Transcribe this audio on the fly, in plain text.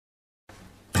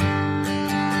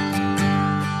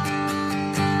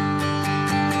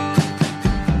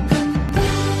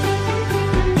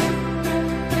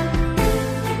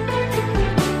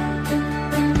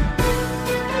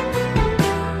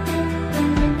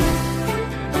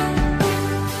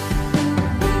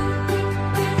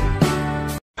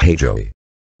Hey Joey.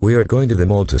 We are going to the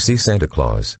mall to see Santa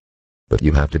Claus. But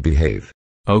you have to behave.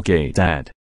 Okay, Dad.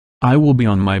 I will be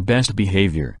on my best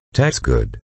behavior. That's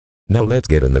good. Now let's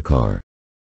get in the car.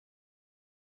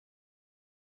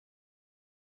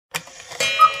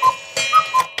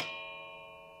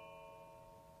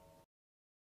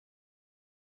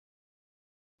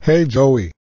 Hey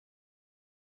Joey.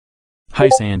 Hi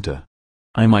Santa.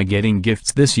 Am I getting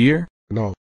gifts this year?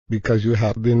 No, because you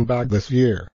have been back this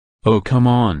year. Oh come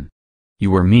on.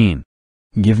 You are mean.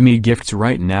 Give me gifts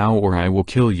right now or I will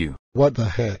kill you. What the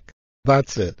heck?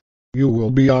 That's it. You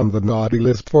will be on the naughty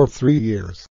list for 3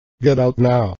 years. Get out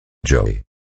now. Joey.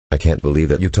 I can't believe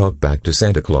that you talk back to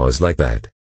Santa Claus like that.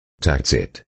 That's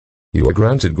it. You are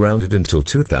grounded until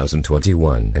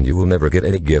 2021 and you will never get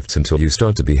any gifts until you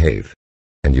start to behave.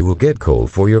 And you will get coal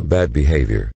for your bad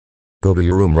behavior. Go to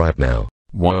your room right now.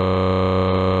 What?